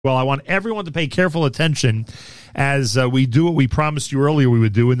Well, I want everyone to pay careful attention as we do what we promised you earlier we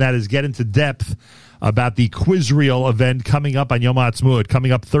would do, and that is get into depth about the Quiz Reel event coming up on Yom HaAtzmaut,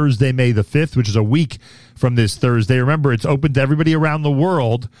 coming up Thursday, May the 5th, which is a week from this Thursday. Remember, it's open to everybody around the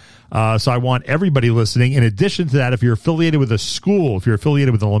world, so I want everybody listening. In addition to that, if you're affiliated with a school, if you're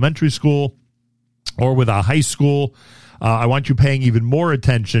affiliated with an elementary school or with a high school, I want you paying even more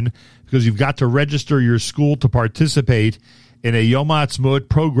attention because you've got to register your school to participate in a Yom HaAtzmaut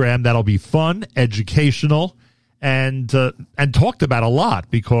program that'll be fun, educational, and talked about a lot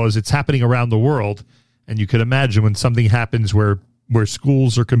because it's happening around the world. And you can imagine when something happens where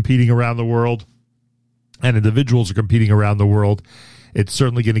schools are competing around the world and individuals are competing around the world, it's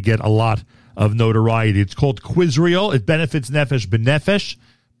certainly going to get a lot of notoriety. It's called Quiz Reel. It benefits Nefesh B'Nefesh.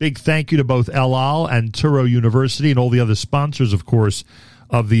 Big thank you to both El Al and Touro University and all the other sponsors, of course,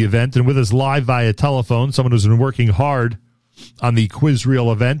 of the event. And with us live via telephone, someone who's been working hard on the Quiz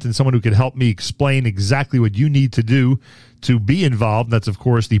Reel event and someone who can help me explain exactly what you need to do to be involved. That's, of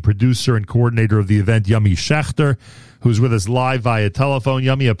course, the producer and coordinator of the event, Yummy Schechter, who's with us live via telephone.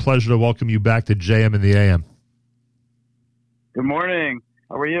 Yummy, a pleasure to welcome you back to JM in the AM. Good morning.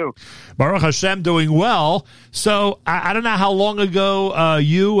 How are you? Baruch Hashem, doing well. So I don't know how long ago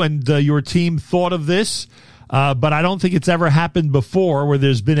you and your team thought of this, but I don't think it's ever happened before where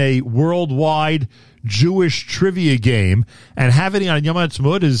there's been a worldwide Jewish trivia game, and having it on Yom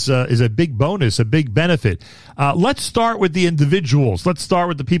HaAtzmaut is a big bonus, a big benefit. Let's start with the individuals. Let's start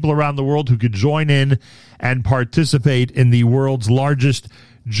with the people around the world who could join in and participate in the world's largest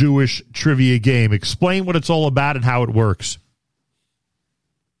Jewish trivia game. Explain what it's all about and how it works.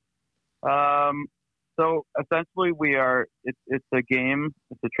 So essentially it's a game,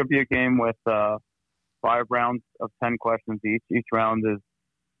 it's a trivia game with 5 rounds of 10 questions each. Each round is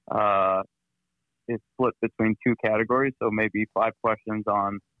split between 2 categories, so maybe 5 questions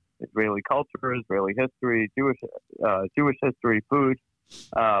on Israeli culture, Israeli history, Jewish history, food,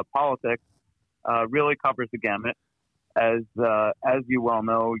 politics. Really covers the gamut. As you well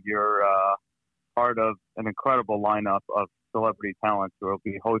know, you're part of an incredible lineup of celebrity talents who will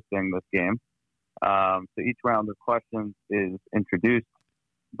be hosting this game. So each round of questions is introduced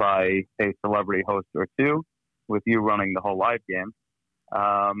by a celebrity host or 2, with you running the whole live game.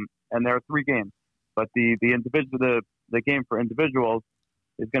 And there are 3 games. But the game for individuals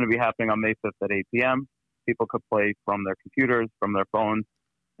is going to be happening on May 5th at 8 p.m. People could play from their computers, from their phones,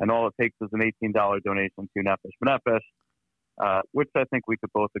 and all it takes is an $18 donation to Nefesh B'Nefesh, which I think we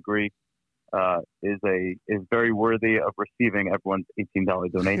could both agree is very worthy of receiving everyone's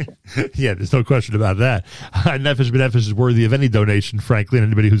 $18 donation. Yeah, there's no question about that. Nefesh B'Nefesh is worthy of any donation, frankly, and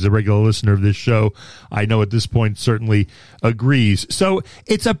anybody who's a regular listener of this show, I know at this point certainly agrees. So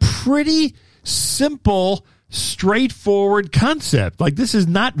it's a pretty simple, straightforward concept. Like, this is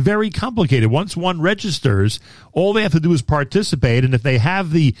not very complicated. Once one registers, all they have to do is participate, and if they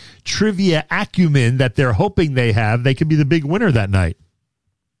have the trivia acumen that they're hoping they have, they can be the big winner that night.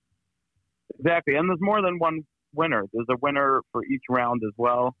 Exactly, and there's more than one winner. There's a winner for each round as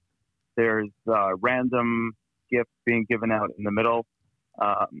well. There's random gifts being given out in the middle.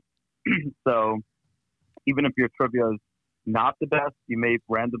 So even if your trivia is not the best, you may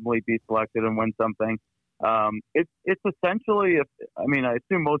randomly be selected and win something. It's essentially, I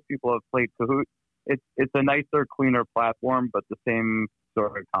assume most people have played Kahoot. It's a nicer, cleaner platform, but the same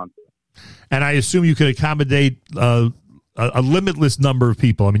sort of concept. And I assume you could accommodate a limitless number of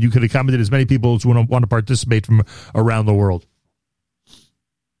people. I mean, you could accommodate as many people as want to participate from around the world.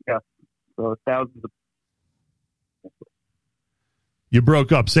 Yeah, so thousands of. You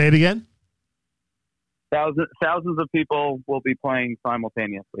broke up. Say it again. Thousands of people will be playing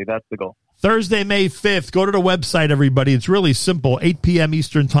simultaneously. That's the goal. Thursday, May 5th. Go to the website, everybody. It's really simple. 8 p.m.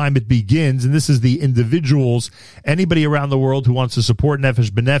 Eastern time it begins, and this is the individuals, anybody around the world who wants to support Nefesh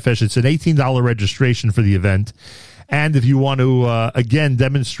B'Nefesh. It's an $18 registration for the event. And if you want to, again,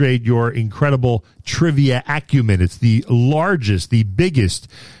 demonstrate your incredible trivia acumen, it's the largest, the biggest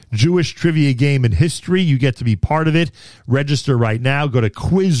Jewish trivia game in history. You get to be part of it. Register right now. Go to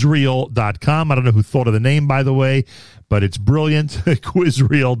quizreel.com. I don't know who thought of the name, by the way, but it's brilliant.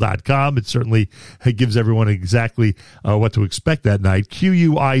 Quizreel.com. It certainly gives everyone exactly what to expect that night.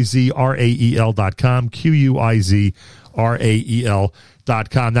 QUIZRAEL.com. QUIZRAEL.com.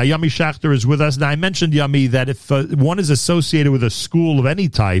 Now, Yummy Schechter is with us. Now, I mentioned, Yummy, that if one is associated with a school of any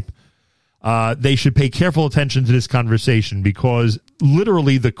type, they should pay careful attention to this conversation because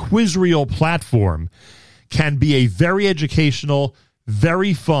literally the Quiz Reel platform can be a very educational,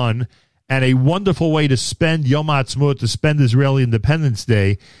 very fun, and a wonderful way to spend Yom HaAtzmaut, to spend Israeli Independence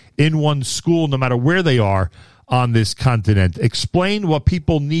Day in one school, no matter where they are on this continent. Explain what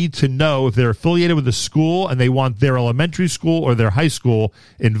people need to know if they're affiliated with a school and they want their elementary school or their high school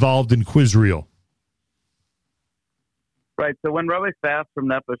involved in Quiz Reel. Right. So when Rabbi Fast from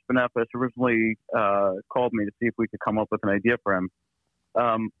Nefesh B'Nefesh originally called me to see if we could come up with an idea for him,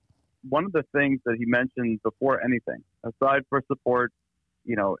 one of the things that he mentioned before anything, aside for support,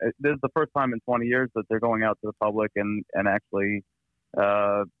 this is the first time in 20 years that they're going out to the public and actually,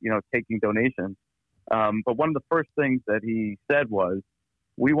 taking donations. But one of the first things that he said was,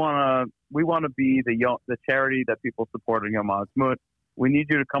 we want to be the charity that people support in Yom HaAtzmaut. We need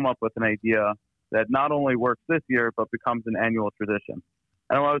you to come up with an idea that not only works this year, but becomes an annual tradition.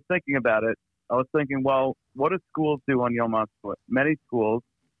 And when I was thinking about it, I was thinking, well, what do schools do on Yom HaAtzmaut? Many schools,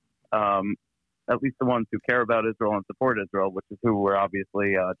 at least the ones who care about Israel and support Israel, which is who we're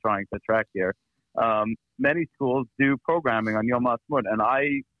obviously trying to attract here, many schools do programming on Yom HaAtzmaut. And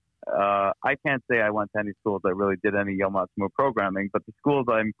I can't say I went to any schools that really did any Yom HaAtzmaut programming, but the schools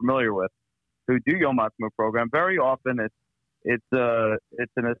I'm familiar with who do Yom HaAtzmaut program, very often it's an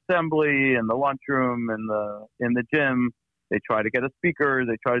assembly in the lunchroom, in the gym. They try to get a speaker.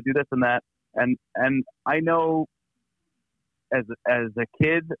 They try to do this and that. And I know as a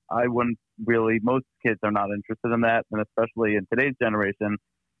kid, I wouldn't really. Most kids are not interested in that, and especially in today's generation,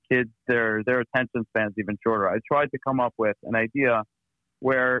 kids their attention span's even shorter. I tried to come up with an idea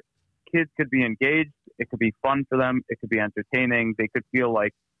where kids could be engaged. It could be fun for them. It could be entertaining. They could feel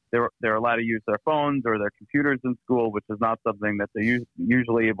like they're allowed to use their phones or their computers in school, which is not something that they're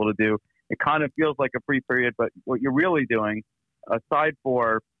usually able to do. It kind of feels like a free period, but what you're really doing, aside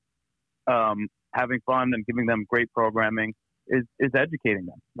for having fun and giving them great programming, is educating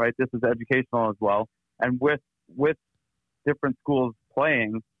them, right? This is educational as well. And with different schools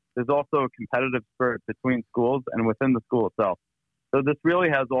playing, there's also a competitive spirit between schools and within the school itself. So this really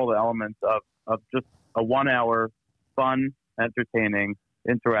has all the elements of just a 1 hour fun, entertaining,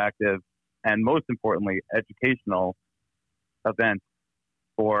 interactive, and most importantly, educational event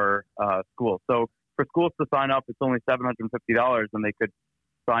for schools. So for schools to sign up, it's only $750, and they could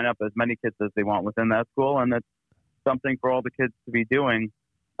sign up as many kids as they want within that school, and it's something for all the kids to be doing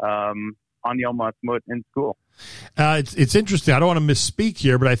on Yom HaAtzmaut in school. It's interesting. I don't want to misspeak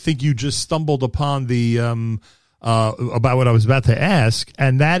here, but I think you just stumbled upon the about what I was about to ask,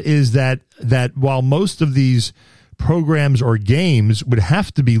 and that is that while most of these programs or games would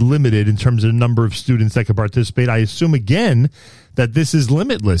have to be limited in terms of the number of students that could participate, I assume again that this is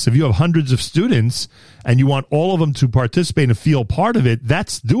limitless. If you have hundreds of students and you want all of them to participate and feel part of it,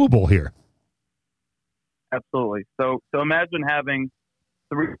 that's doable here. Absolutely. So imagine having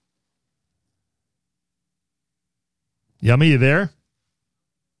 3. Yummy, you there?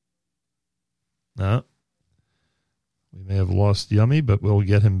 No. We may have lost Yummy, but we'll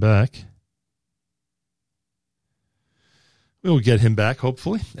get him back. We'll get him back,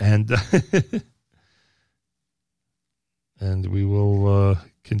 hopefully, and and we will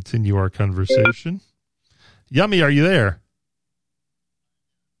continue our conversation. Yummy, are you there?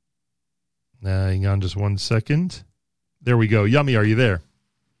 Hang on just 1 second. There we go. Yummy, are you there?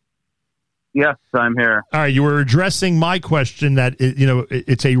 Yes, I'm here. All right, you were addressing my question that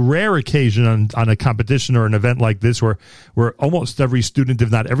it's a rare occasion on a competition or an event like this where almost every student,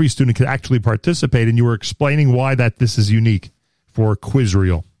 if not every student, could actually participate, and you were explaining why that this is unique for Quiz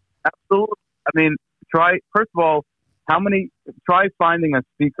Reel. Absolutely. I mean, try finding a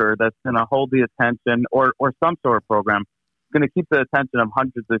speaker that's going to hold the attention or some sort of program going to keep the attention of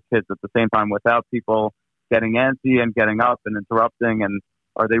hundreds of kids at the same time without people getting antsy and getting up and interrupting. And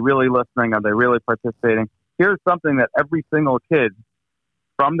are they really listening? Are they really participating? Here's something that every single kid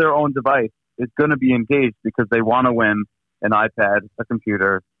from their own device is going to be engaged because they want to win an iPad, a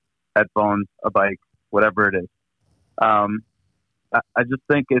computer, headphones, a bike, whatever it is. I just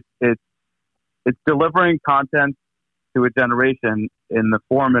think it's delivering content to a generation in the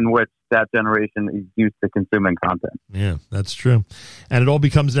form in which that generation is used to consuming content. Yeah, that's true. And it all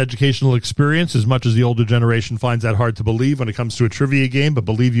becomes an educational experience as much as the older generation finds that hard to believe when it comes to a trivia game. But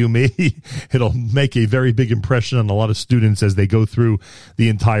believe you me, it'll make a very big impression on a lot of students as they go through the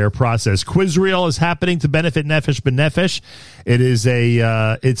entire process. Quiz Reel is happening to benefit Nefesh B'Nefesh. It is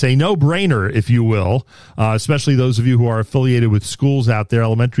it's a no-brainer, if you will, especially those of you who are affiliated with schools out there,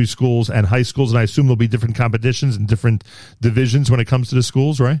 elementary schools and high schools. And I assume there'll be different competitions and different divisions when it comes to the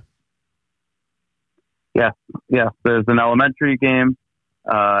schools, right? Yeah. There's an elementary game,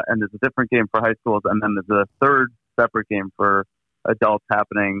 and there's a different game for high schools, and then there's a third separate game for adults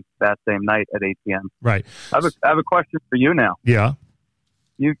happening that same night at 8 p.m. Right. I have a question for you now. Yeah.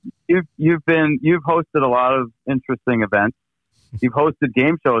 You've hosted a lot of interesting events. You've hosted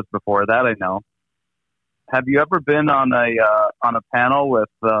game shows before, that I know. have you ever been on a panel with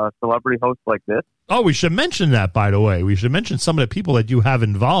celebrity hosts like this? Oh, we should mention that, by the way. We should mention some of the people that you have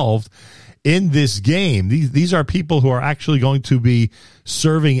involved in this game. These are people who are actually going to be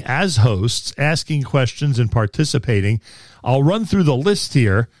serving as hosts, asking questions and participating. I'll run through the list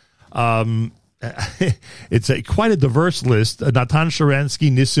here. It's quite a diverse list. Natan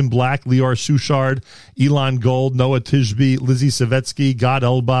Sharansky, Nissim Black, Lior Suchard, Elon Gold, Noah Tishby, Lizzie Savetsky, Gad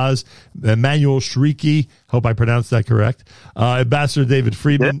Elbaz, Emmanuel Shriki. Hope I pronounced that correct. Ambassador David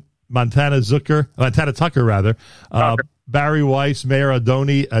Friedman, Montana Tucker, Barry Weiss, Mayor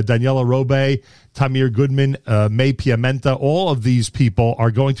Adoni, Daniela Robe, Tamir Goodman, May Piamenta. All of these people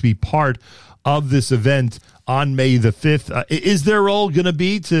are going to be part of this event on May the 5th. Is their role going to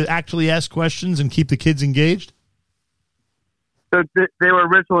be to actually ask questions and keep the kids engaged? So they were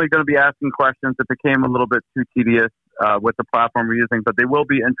originally going to be asking questions. It became a little bit too tedious with the platform we're using, but they will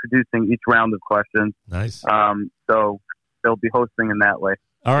be introducing each round of questions. Nice. So they'll be hosting in that way.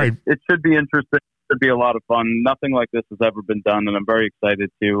 All right. It should be interesting. It should be a lot of fun. Nothing like this has ever been done, and I'm very excited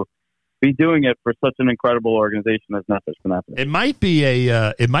to be doing it for such an incredible organization as Nefesh B'Nefesh. It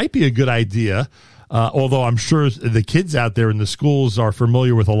might be a good idea, although I'm sure the kids out there in the schools are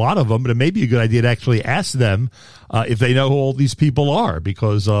familiar with a lot of them, but it may be a good idea to actually ask them if they know who all these people are,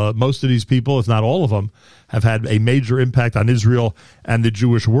 because most of these people, if not all of them, have had a major impact on Israel and the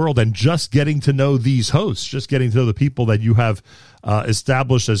Jewish world. And just getting to know these hosts, just getting to know the people that you have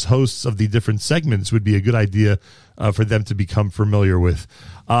established as hosts of the different segments would be a good idea for them to become familiar with.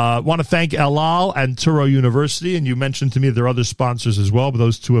 Want to thank El Al and Touro University, and you mentioned to me there are other sponsors as well, but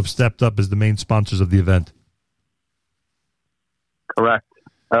those two have stepped up as the main sponsors of the event. Correct.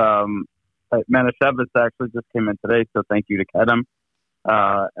 Manischewitz actually just came in today, so thank you to Kedem.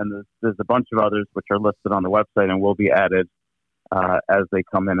 And there's a bunch of others which are listed on the website and will be added as they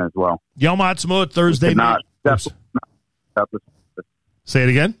come in as well. Yom Ha'atzmaut, Thursday. Say it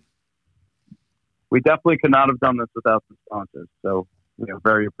again? We definitely could not have done this without the sponsors, so we are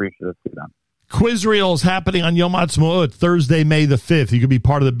very appreciative to them. Quiz Reel is happening on Yom Ha'atzmaut, Thursday, May the 5th. You can be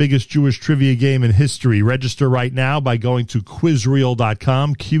part of the biggest Jewish trivia game in history. Register right now by going to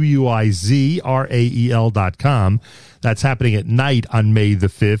quizreel.com, QUIZRAEL.com. That's happening at night on May the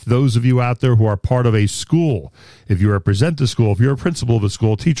 5th. Those of you out there who are part of a school, if you represent a school, if you're a principal of a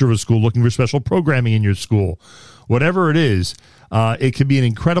school, teacher of a school, looking for special programming in your school, whatever it is, it can be an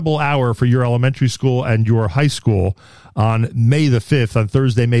incredible hour for your elementary school and your high school on May the 5th, on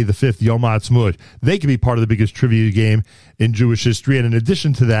Thursday, May the 5th, Yom Ha'atzmaut. They can be part of the biggest trivia game in Jewish history. And in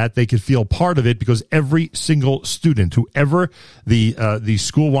addition to that, they can feel part of it because every single student, whoever the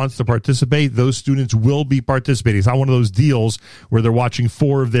school wants to participate, those students will be participating. It's not one of those deals where they're watching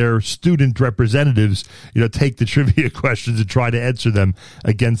 4 of their student representatives, take the trivia questions and try to answer them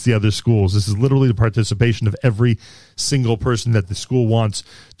against the other schools. This is literally the participation of every single person that the school wants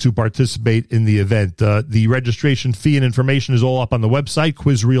to participate in the event. The registration fee and information is all up on the website,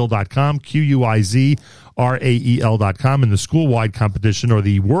 quizreel.com, QUIZRAEL.com, and the school-wide competition, or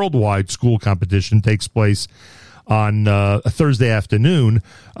the worldwide school competition, takes place on a Thursday afternoon,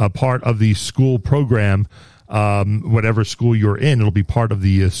 part of the school program. Whatever school you're in, it'll be part of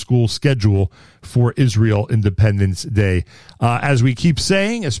the school schedule for Israel Independence Day. As we keep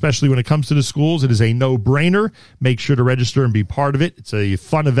saying, especially when it comes to the schools, it is a no-brainer. Make sure to register and be part of it. It's a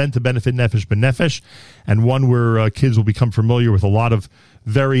fun event to benefit Nefesh B'Nefesh, and one where kids will become familiar with a lot of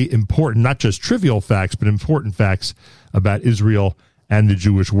very important, not just trivial facts, but important facts about Israel and the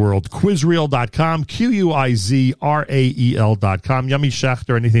Jewish world. Quizreel.com, QUIZRAEL.com. Yummy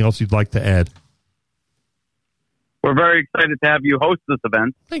Schachter, anything else you'd like to add? We're very excited to have you host this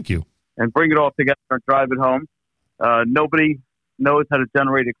event. Thank you. And bring it all together and drive it home. Nobody knows how to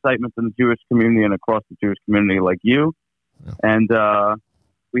generate excitement in the Jewish community and across the Jewish community like you. Yeah. And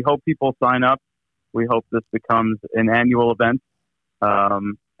we hope people sign up. We hope this becomes an annual event.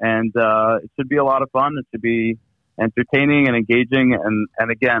 And it should be a lot of fun. It should be entertaining and engaging.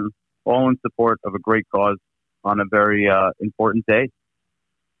 And again, all in support of a great cause on a very important day.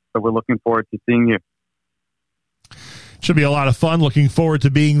 So we're looking forward to seeing you. Should be a lot of fun. Looking forward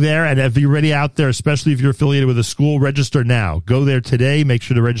to being there. And if you're already out there, especially if you're affiliated with a school, register now. Go there today. Make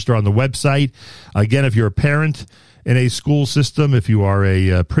sure to register on the website. Again, if you're a parent in a school system, if you are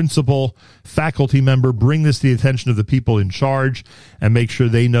a principal, faculty member, bring this to the attention of the people in charge and make sure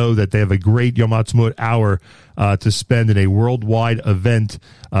they know that they have a great Yom Ha'atzmaut hour to spend in a worldwide event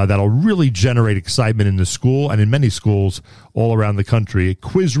that'll really generate excitement in the school and in many schools all around the country.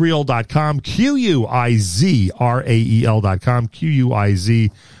 Quizreel.com, QUIZRAEL.com,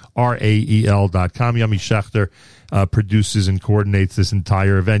 QUIZRAEL.com. Yummy Schachter produces and coordinates this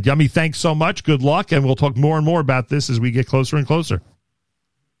entire event. Yummy, thanks so much. Good luck, and we'll talk more and more about this as we get closer and closer.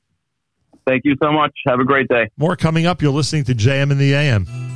 Thank you so much. Have a great day. More coming up. You're listening to JM in the AM.